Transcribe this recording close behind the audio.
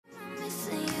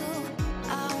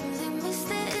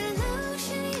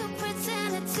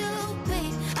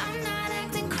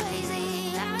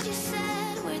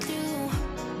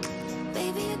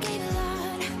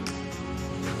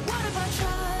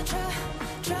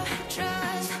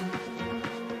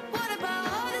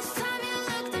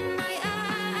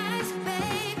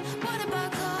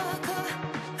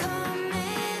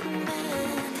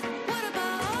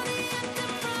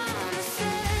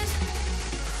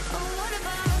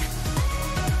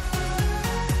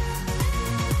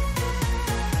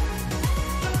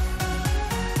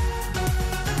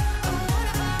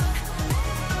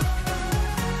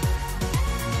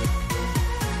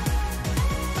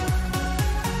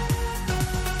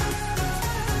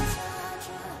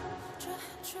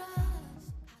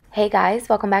Hey guys,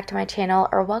 welcome back to my channel,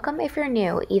 or welcome if you're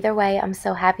new. Either way, I'm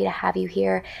so happy to have you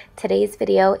here. Today's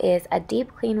video is a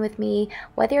deep clean with me.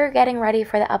 Whether you're getting ready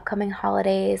for the upcoming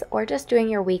holidays or just doing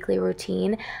your weekly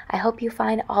routine, I hope you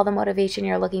find all the motivation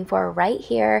you're looking for right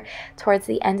here. Towards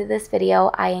the end of this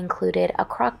video, I included a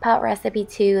crock pot recipe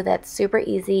too that's super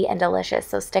easy and delicious,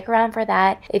 so stick around for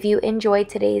that. If you enjoyed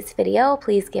today's video,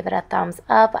 please give it a thumbs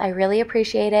up. I really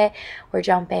appreciate it. We're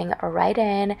jumping right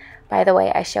in. By the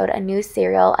way, I showed a new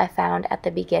cereal I found at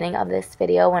the beginning of this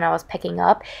video when I was picking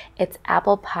up. It's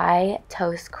Apple Pie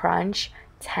Toast Crunch.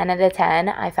 10 out of 10.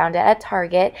 I found it at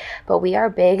Target, but we are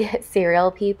big cereal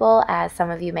people. As some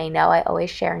of you may know, I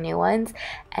always share new ones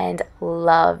and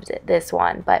loved this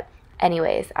one. But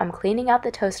anyways, I'm cleaning out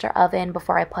the toaster oven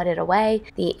before I put it away,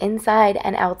 the inside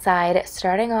and outside,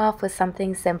 starting off with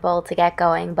something simple to get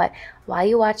going. But while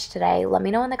you watch today, let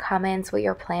me know in the comments what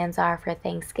your plans are for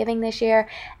Thanksgiving this year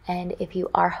and if you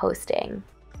are hosting.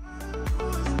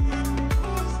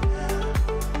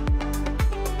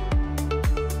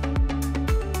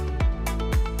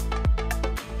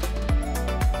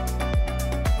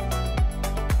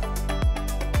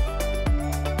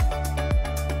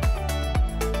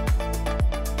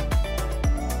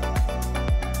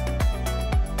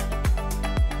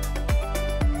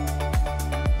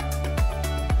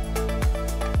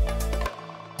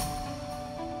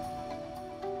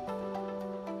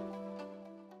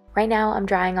 Right now, I'm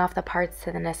drying off the parts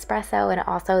to the Nespresso and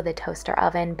also the toaster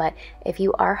oven, but if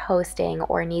you are hosting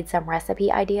or need some recipe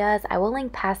ideas, I will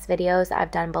link past videos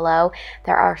I've done below.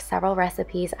 There are several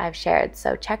recipes I've shared,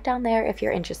 so check down there if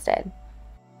you're interested.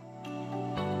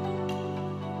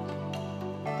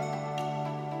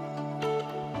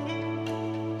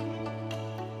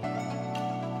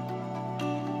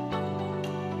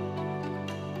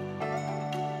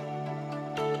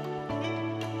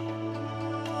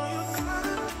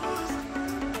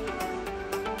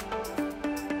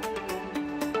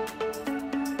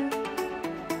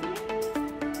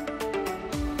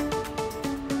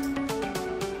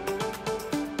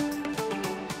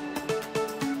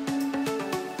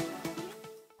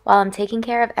 While I'm taking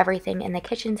care of everything in the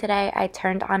kitchen today, I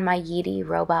turned on my Yeti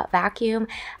robot vacuum.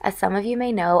 As some of you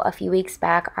may know, a few weeks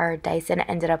back our Dyson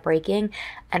ended up breaking,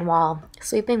 and while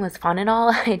sweeping was fun and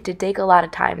all, it did take a lot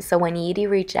of time. So when Yeti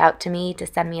reached out to me to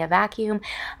send me a vacuum,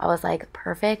 I was like,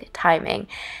 perfect timing.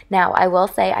 Now, I will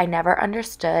say I never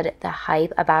understood the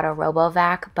hype about a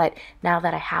RoboVac, but now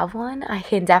that I have one, I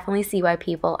can definitely see why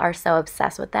people are so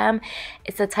obsessed with them.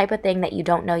 It's the type of thing that you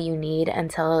don't know you need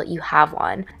until you have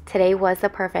one. Today was the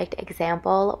perfect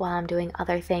example while I'm doing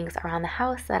other things around the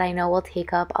house that I know will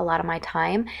take up a lot of my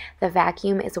time. The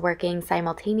vacuum is working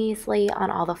simultaneously on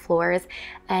all the floors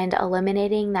and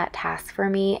eliminating that task for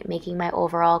me, making my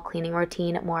overall cleaning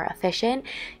routine more efficient.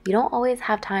 You don't always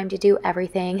have time to do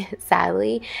everything,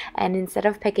 sadly, and instead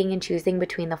of picking and choosing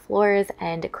between the floors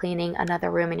and cleaning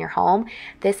another room in your home,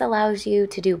 this allows you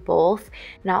to do both.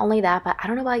 Not only that, but I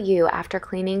don't know about you, after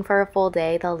cleaning for a full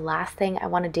day, the last thing I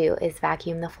want to do is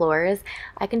vacuum the floors.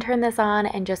 I can turn this on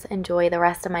and just enjoy the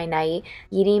rest of my night.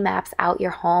 Yeti maps out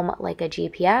your home like a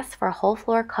GPS for whole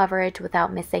floor coverage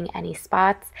without missing any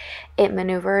spots. It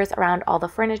maneuvers around all the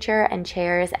furniture and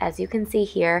chairs, as you can see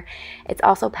here. It's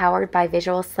also powered by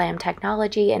Visual Slam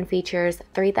technology and features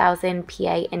 3000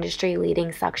 PA industry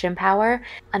leading suction power.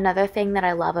 Another thing that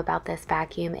I love about this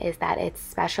vacuum is that it's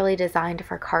specially designed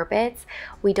for carpets.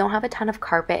 We don't have a ton of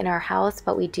carpet in our house,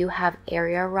 but we do have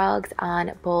area rugs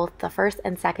on both the first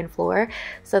and second floor.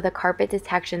 So the carpet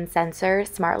detection sensor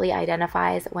smartly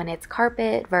identifies when it's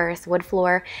carpet versus wood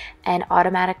floor and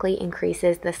automatically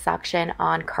increases the suction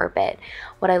on carpet.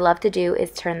 What I love to do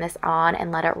is turn this on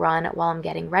and let it run while I'm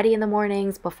getting ready in the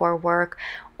mornings before work,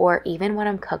 or even when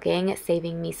I'm cooking,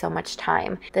 saving me so much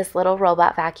time. This little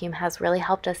robot vacuum has really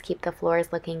helped us keep the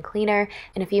floors looking cleaner.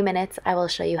 In a few minutes, I will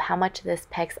show you how much this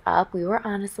picks up. We were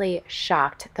honestly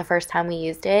shocked the first time we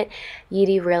used it.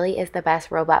 Yeti really is the best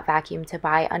robot vacuum to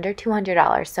buy, under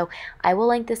 $200. So I will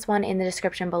link this one in the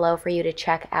description below for you to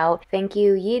check out. Thank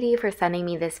you, Yeti, for sending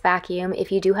me this vacuum.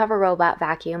 If you do have a robot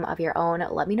vacuum of your own,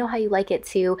 let me know how you like it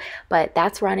too. But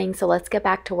that's running, so let's get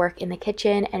back to work in the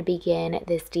kitchen and begin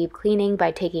this deep cleaning by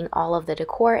taking all of the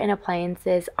decor and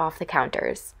appliances off the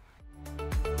counters.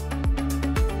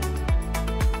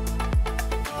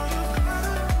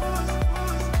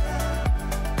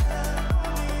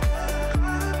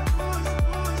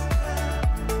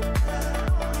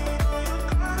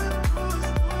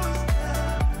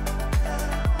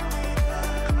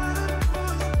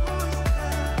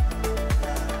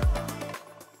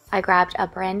 I I grabbed a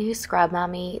brand new scrub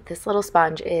mommy. This little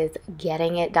sponge is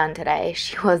getting it done today.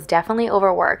 She was definitely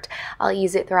overworked. I'll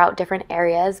use it throughout different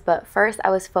areas, but first I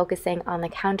was focusing on the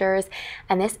counters,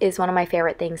 and this is one of my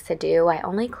favorite things to do. I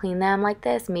only clean them like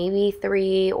this maybe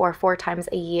 3 or 4 times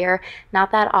a year. Not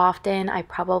that often. I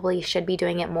probably should be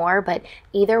doing it more, but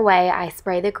either way, I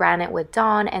spray the granite with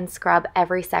Dawn and scrub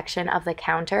every section of the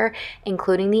counter,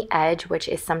 including the edge, which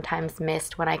is sometimes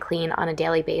missed when I clean on a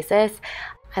daily basis.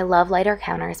 I love lighter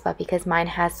counters, but because mine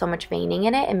has so much veining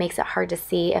in it, it makes it hard to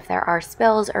see if there are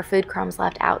spills or food crumbs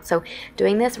left out. So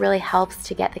doing this really helps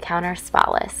to get the counter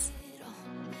spotless.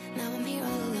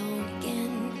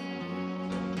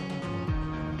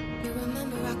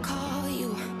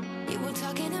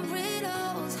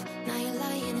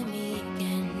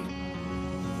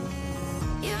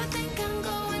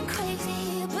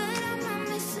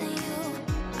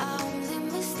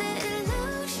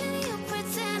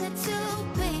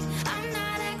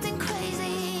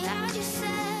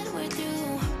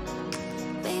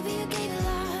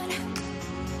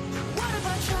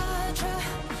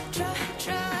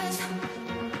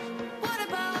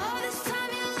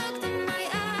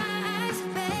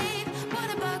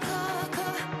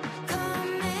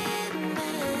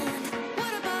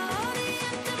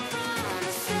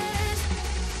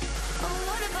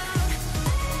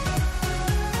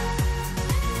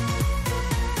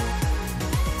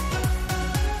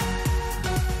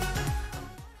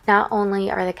 Not only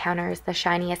are the counters the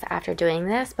shiniest after doing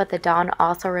this, but the Dawn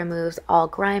also removes all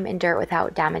grime and dirt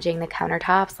without damaging the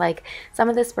countertops like some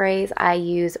of the sprays I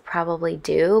use probably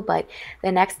do. But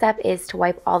the next step is to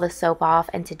wipe all the soap off,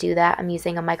 and to do that I'm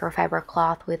using a microfiber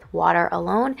cloth with water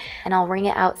alone, and I'll wring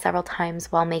it out several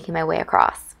times while making my way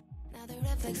across. Now the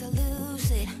reflex are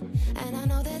lucid, and I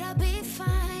know that I'll be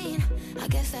fine. I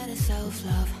guess that is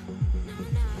self-love.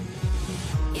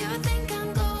 You think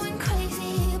I'm going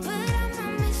crazy, but I'm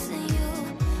not missing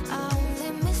you. I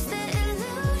only miss the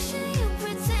illusion you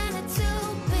pretended to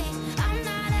be. I'm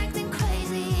not acting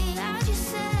crazy, I just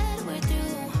said we're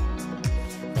through.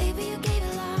 Baby, you gave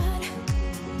a lot.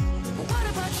 What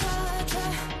about trust?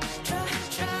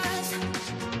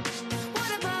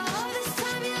 What about all this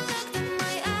time you looked in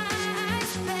my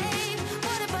eyes, babe?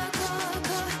 What about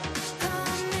commitment?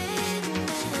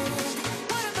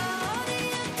 What about all the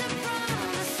empty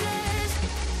promises?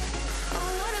 Oh,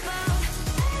 what about?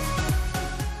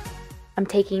 I'm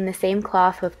taking the same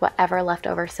cloth with whatever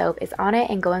leftover soap is on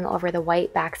it and going over the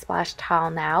white backsplash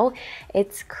towel now.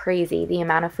 It's crazy the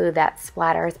amount of food that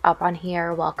splatters up on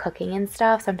here while cooking and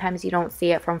stuff. Sometimes you don't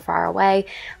see it from far away,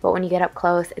 but when you get up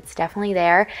close, it's definitely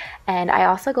there. And I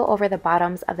also go over the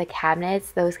bottoms of the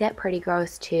cabinets. Those get pretty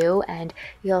gross too, and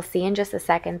you'll see in just a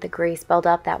second the grease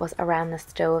buildup that was around the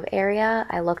stove area.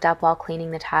 I looked up while cleaning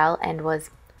the tile and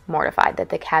was mortified that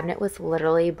the cabinet was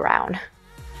literally brown.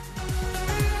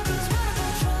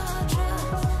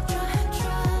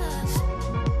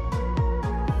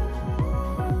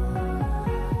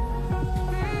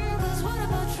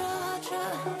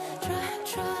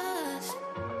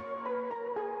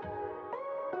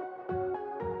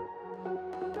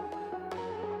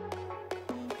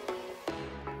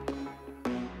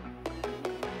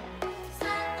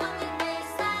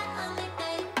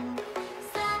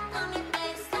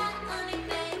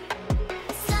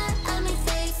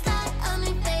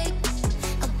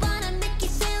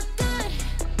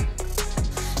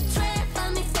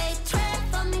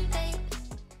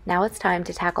 Now it's time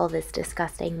to tackle this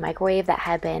disgusting microwave that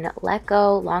had been let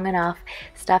go long enough.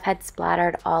 Stuff had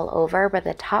splattered all over, but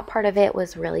the top part of it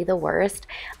was really the worst.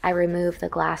 I removed the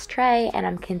glass tray, and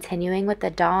I'm continuing with the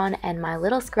Dawn and my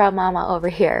little scrub mama over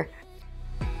here.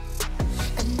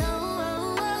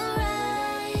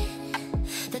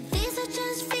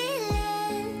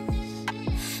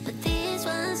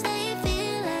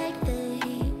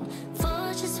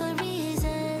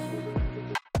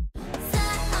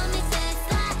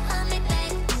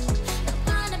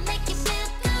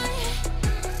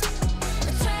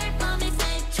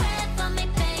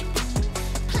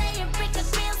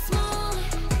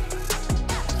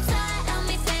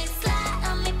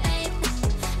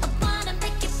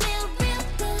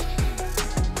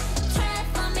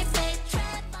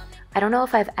 I don't know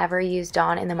if I've ever used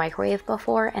Dawn in the microwave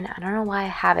before, and I don't know why I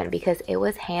haven't, because it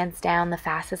was hands down the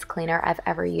fastest cleaner I've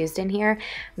ever used in here.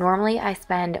 Normally I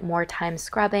spend more time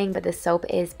scrubbing, but the soap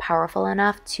is powerful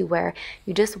enough to where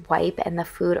you just wipe and the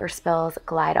food or spills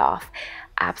glide off.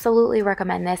 Absolutely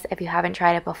recommend this if you haven't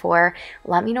tried it before.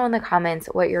 Let me know in the comments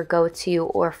what your go-to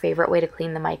or favorite way to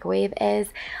clean the microwave is.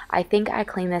 I think I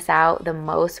clean this out the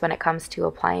most when it comes to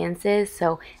appliances,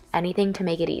 so anything to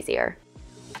make it easier.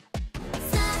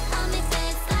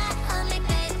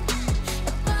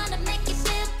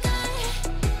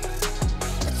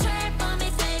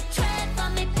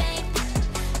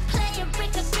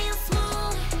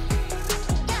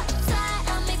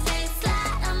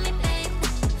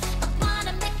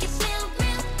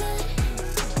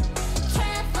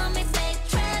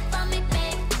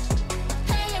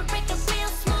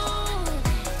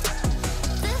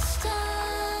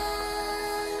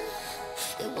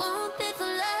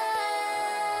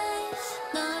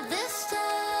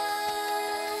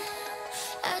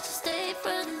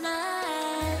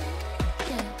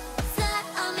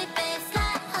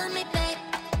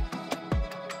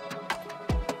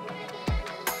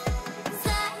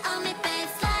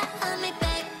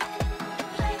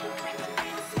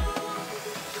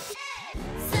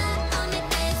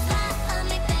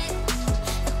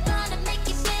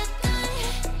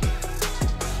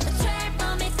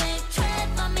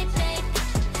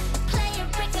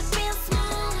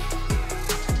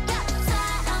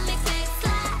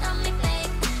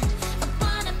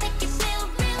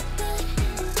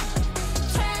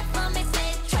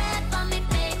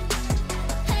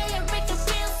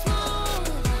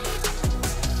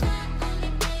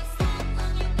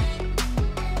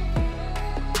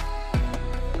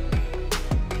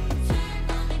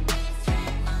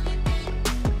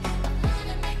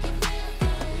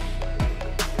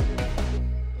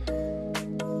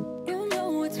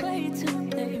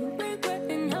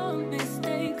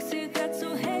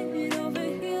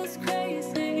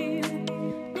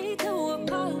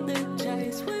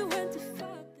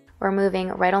 We're moving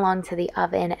right along to the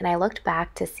oven, and I looked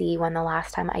back to see when the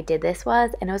last time I did this was,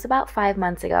 and it was about 5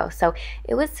 months ago. So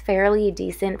it was fairly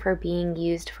decent for being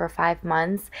used for 5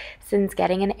 months. Since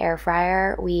getting an air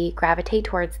fryer, we gravitate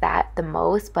towards that the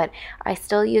most, but I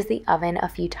still use the oven a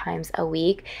few times a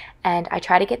week, and I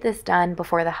try to get this done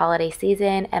before the holiday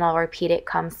season, and I'll repeat it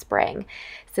come spring.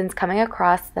 Since coming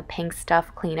across the pink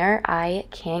stuff cleaner, I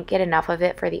can't get enough of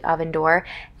it for the oven door.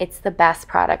 It's the best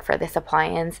product for this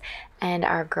appliance, and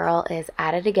our girl is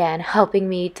at it again, helping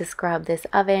me to scrub this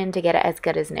oven to get it as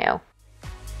good as new.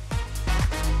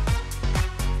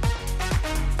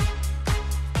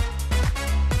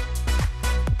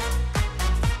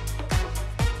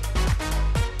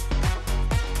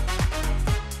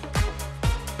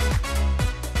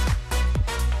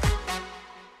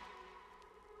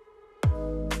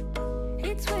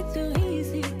 It's way too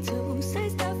easy to say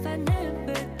stuff I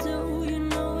never do. You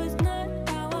know it's not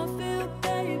how I feel,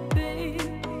 baby.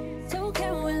 So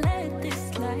can we let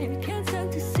this slide? Can't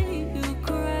stand to see you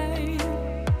cry.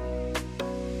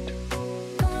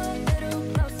 Come a little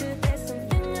closer, there's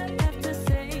something I have to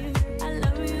say. I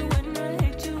love you and I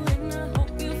hate you and I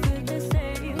hope you feel the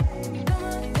same. Come a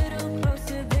little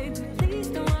closer, baby, please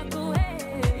don't walk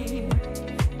away.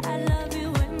 I love you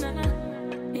and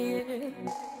yeah.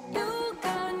 You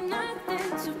got nothing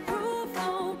to prove,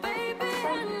 oh baby,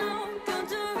 I know. Don't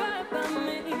do right by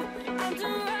me, I'll do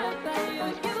right by you.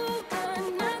 You got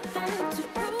nothing to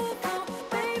prove, oh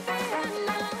baby, I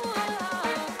know.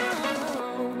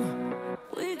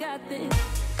 We got this.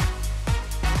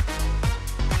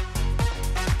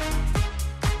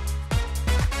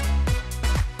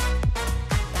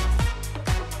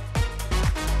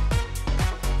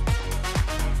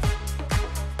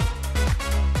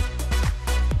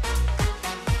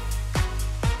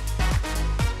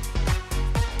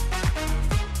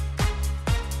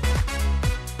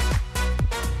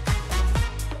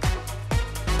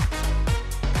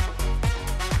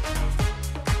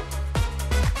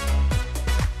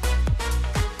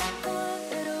 Come a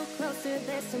little closer,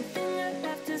 there's something I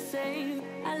have to say.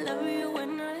 I love you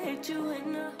and I hate you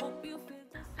and I hope you feel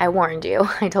the I warned you.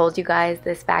 I told you guys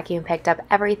this vacuum picked up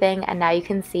everything, and now you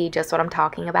can see just what I'm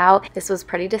talking about. This was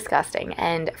pretty disgusting,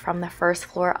 and from the first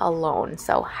floor alone.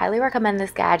 So highly recommend this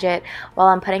gadget. While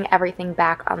I'm putting everything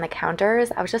back on the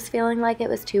counters, I was just feeling like it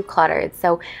was too cluttered.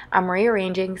 So I'm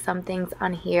rearranging some things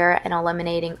on here and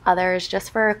eliminating others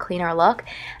just for a cleaner look.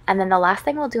 And then the last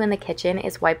thing we'll do in the kitchen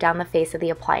is wipe down the face of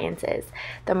the appliances.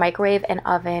 The microwave and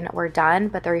oven were done,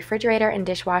 but the refrigerator and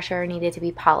dishwasher needed to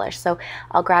be polished. So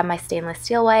I'll grab my stainless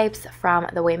steel wipes from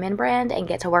the Wayman brand and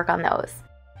get to work on those.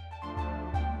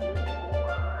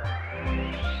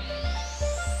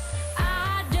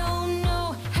 I don't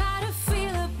know how to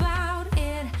feel about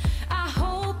it. I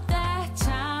hope that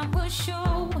time will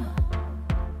show.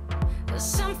 There's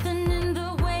something in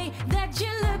the way that you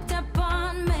looked up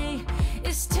on me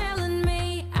is telling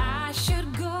me I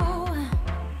should go.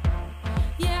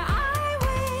 Yeah, I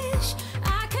wish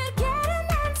I could get an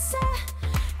answer,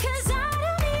 'cause I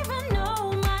don't even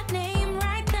know my name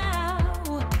right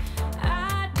now.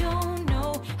 I don't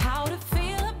know how to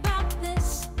feel about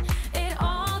this. It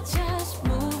all just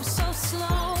moves so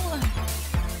slow.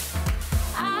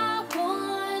 I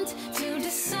want to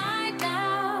decide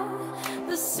now.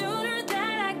 The sooner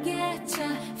that I get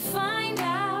to find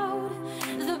out,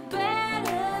 the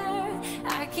better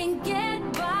I can get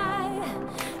by.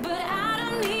 But I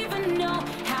don't even know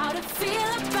how to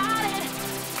feel about it.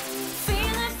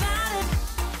 Feel about it.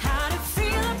 How to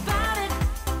feel about it.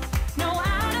 No,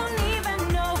 I don't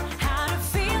even know how to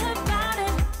feel about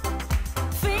it.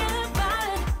 Feel about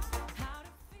it. How to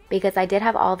Because I did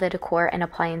have all the decor and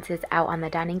appliances out on the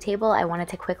dining table, I wanted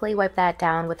to quickly wipe that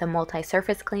down with a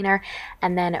multi-surface cleaner,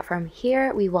 and then from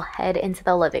here we will head into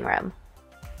the living room.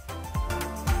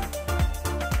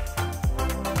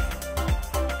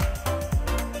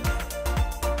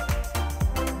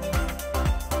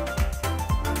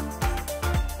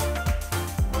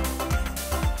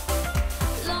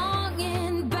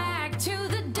 longing back to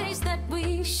the days that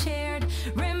we shared.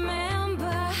 Remember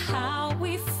how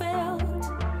we felt,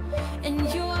 and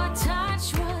your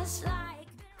touch was like.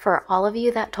 For all of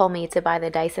you that told me to buy the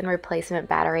Dyson replacement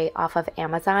battery off of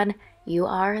Amazon, you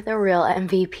are the real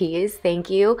MVPs.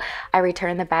 Thank you. I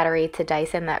returned the battery to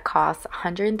Dyson that cost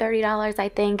 $130, I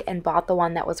think, and bought the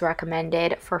one that was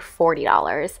recommended for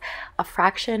 $40, a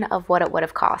fraction of what it would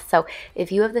have cost. So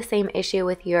if you have the same issue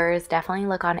with yours, definitely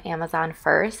look on Amazon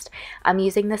first. I'm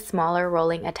using the smaller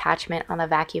rolling attachment on the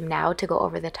vacuum now to go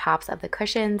over the tops of the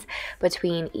cushions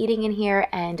between eating in here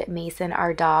and Mason,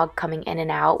 our dog, coming in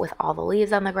and out with all the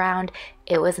leaves on the ground.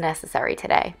 It was necessary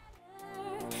today.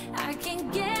 I can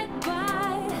get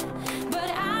by, but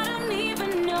I don't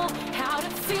even know how to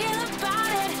feel about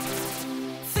it.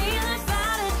 Feel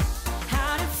about it,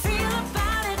 how to feel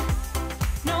about it.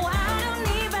 No, I don't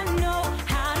even know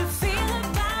how to feel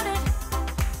about it.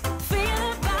 Feel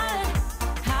about it,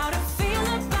 how to feel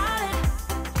about it.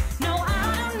 No, I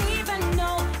don't even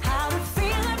know how to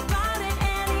feel about it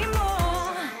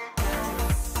anymore.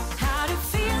 How to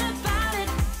feel about it.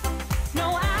 No,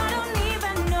 I don't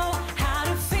even know how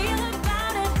to feel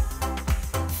about it.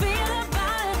 Feel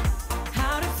about it,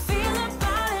 how to feel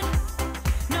about it.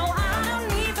 No, I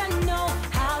don't even know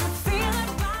how to feel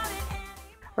about it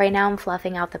anymore. Right now I'm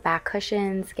fluffing out the back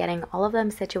cushions, getting all of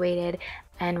them situated,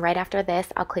 and right after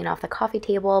this I'll clean off the coffee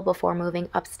table before moving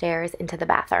upstairs into the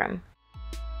bathroom.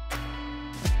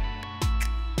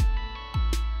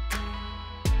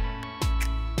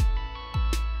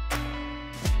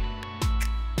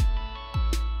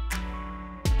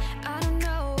 I don't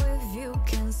know if you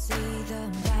can see the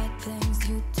bad things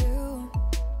you do,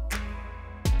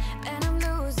 and I'm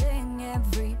losing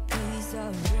every piece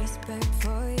of respect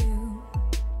for you.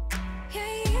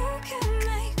 Yeah, you can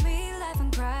make me laugh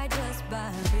and cry just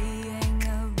by being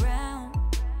around.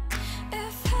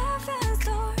 If heaven's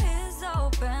door is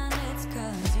open, it's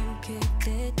 'cause you kicked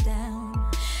it down.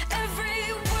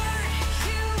 Every word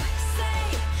you say,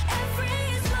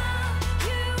 every smile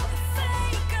you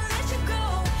fake, I let you go.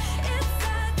 It's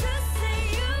sad to see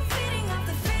you feeding off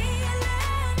the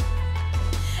feeling.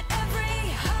 Every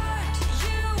heart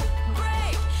you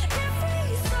break, every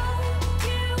soul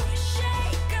you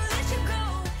shake, I let you go.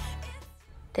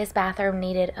 This bathroom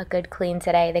needed a good clean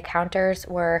today. The counters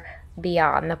were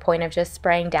beyond the point of just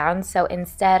spraying down, so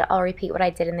instead I'll repeat what I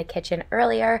did in the kitchen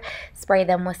earlier, spray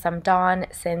them with some Dawn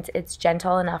since it's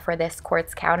gentle enough for this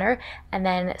quartz counter, and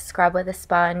then scrub with a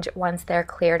sponge once they're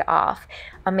cleared off.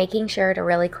 I'm making sure to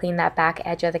really clean that back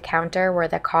edge of the counter where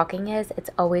the caulking is. It's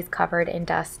always covered in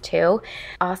dust too.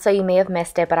 Also, you may have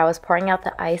missed it, but I was pouring out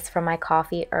the ice from my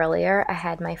coffee earlier. I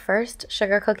had my first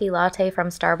sugar cookie latte from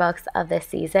Starbucks of this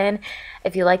season.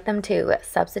 If you like them too,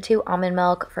 substitute almond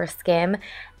milk for skim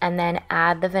and then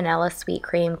add the vanilla sweet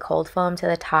cream cold foam to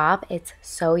the top. It's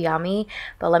so yummy.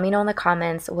 But let me know in the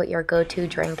comments what your go-to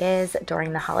drink is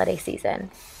during the holiday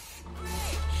season.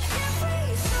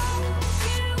 Every soul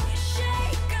you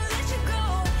shake, I let you go.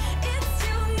 It's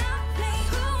you, not me,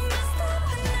 who messed up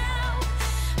now.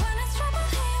 When it's trouble,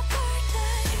 hey, a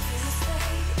birthday.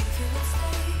 If you would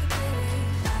stay, baby,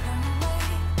 I run away,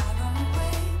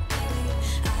 baby.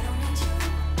 I don't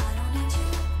need you,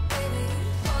 baby.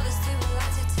 All this too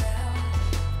lies to tell.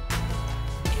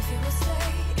 If you would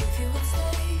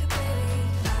stay, baby,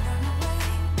 I run away,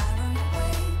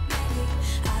 baby.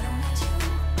 I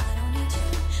don't need you,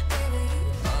 baby.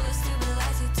 All this too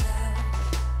lies to tell.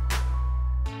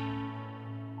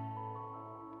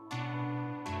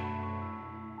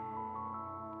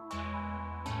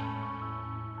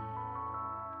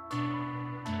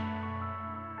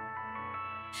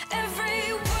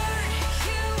 Every word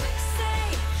you say,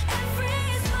 every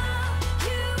smile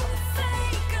you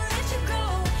fake, I let you go.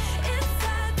 It's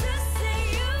sad to see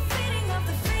you feeding off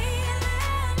the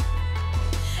feeling.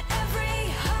 Every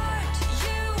heart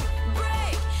you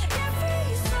break, every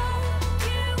soul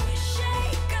you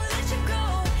shake, I let you go.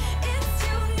 It's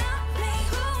you, not me,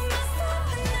 who messed up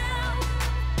now.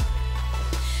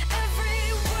 Every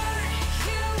word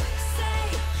you say,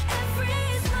 every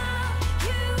smile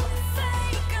you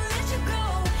fake, I let you go.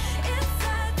 It's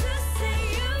sad to see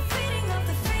you feeding off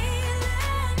the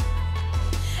feeling.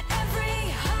 Every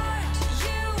heart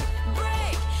you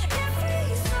break, every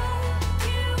soul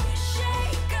you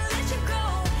shake, I let you go.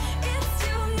 It's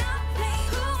you, not me,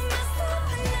 who messed up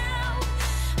now.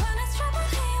 When it's trouble,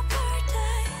 hey, a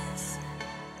birthdays.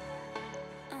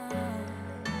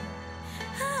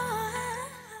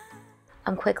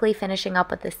 I'm quickly finishing up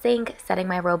with the sink, setting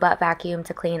my robot vacuum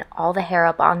to clean all the hair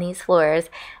up on these floors,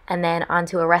 and then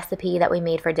onto a recipe that we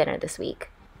made for dinner this week.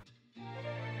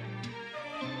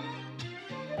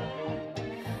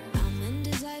 I'm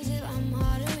indecisive, I'm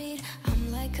hard to read.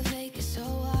 I'm like a fake, it's so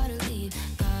hard to leave.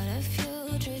 Got a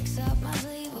few tricks up my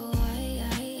sleeve. Oh,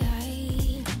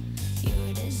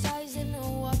 you're decisive,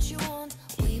 know what you want.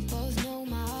 We both know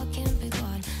my heart can't pick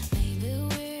one. Maybe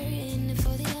we're in it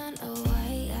for the hunt. Oh,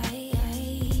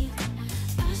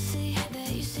 I see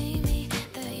that you see me,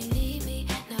 that you need me.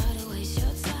 Not to waste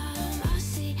your time. I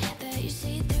see that you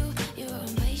see through your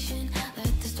own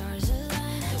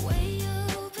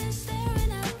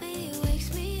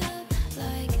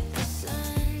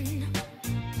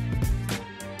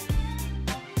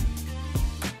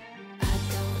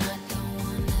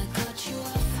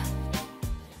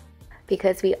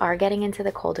Because we are getting into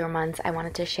the colder months, I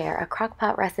wanted to share a crock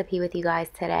pot recipe with you guys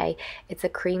today. It's a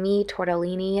creamy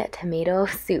tortellini tomato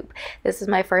soup. This is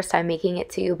my first time making it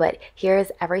too, but here's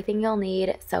everything you'll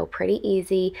need. So pretty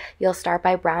easy. You'll start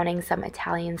by browning some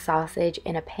Italian sausage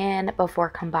in a pan before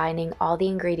combining all the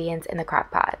ingredients in the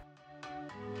crock pot.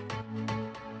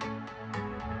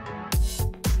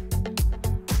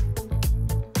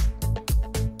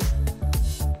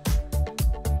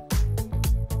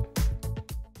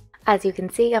 As you can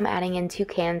see, I'm adding in 2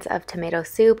 cans of tomato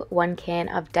soup, 1 can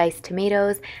of diced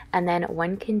tomatoes, and then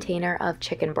 1 container of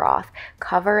chicken broth.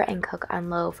 Cover and cook on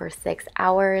low for 6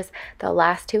 hours. The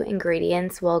last 2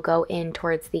 ingredients will go in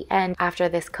towards the end after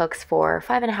this cooks for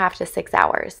 5.5 to 6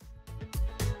 hours.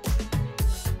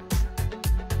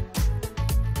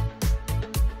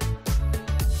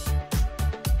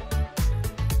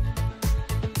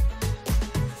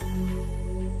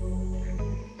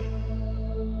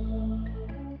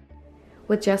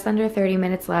 With just under 30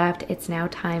 minutes left, it's now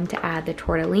time to add the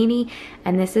tortellini,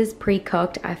 and this is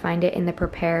pre-cooked. I find it in the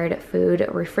prepared food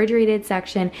refrigerated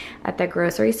section at the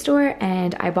grocery store,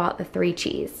 and I bought the 3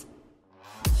 cheese.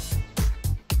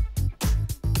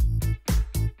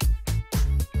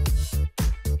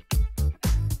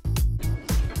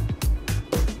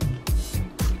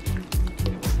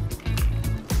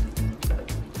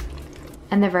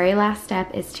 And the very last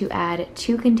step is to add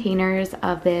 2 containers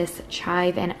of this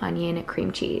chive and onion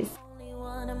cream cheese. Only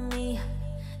one of me.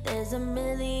 There's a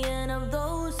million of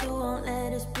those who won't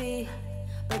let us be,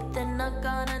 but they're not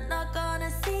gonna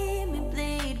see me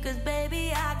bleed. Cause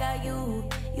baby, I got you.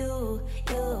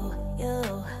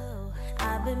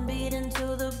 I've been beaten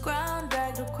to the ground,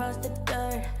 dragged across the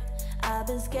dirt. I've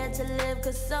been scared to live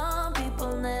cause some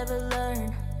people never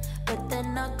learn, but they're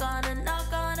not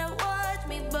gonna watch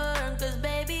me burn. Cause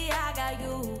baby, I got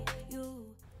you.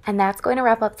 And that's going to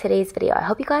wrap up today's video. I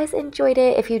hope you guys enjoyed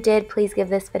it. If you did, please give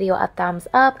this video a thumbs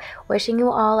up. Wishing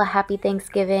you all a happy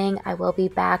Thanksgiving. I will be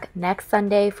back next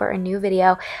Sunday for a new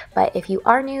video. But if you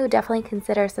are new, definitely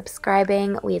consider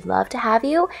subscribing. We'd love to have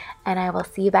you. And I will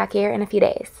see you back here in a few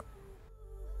days.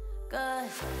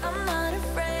 I'm not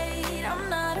afraid, I'm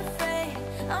not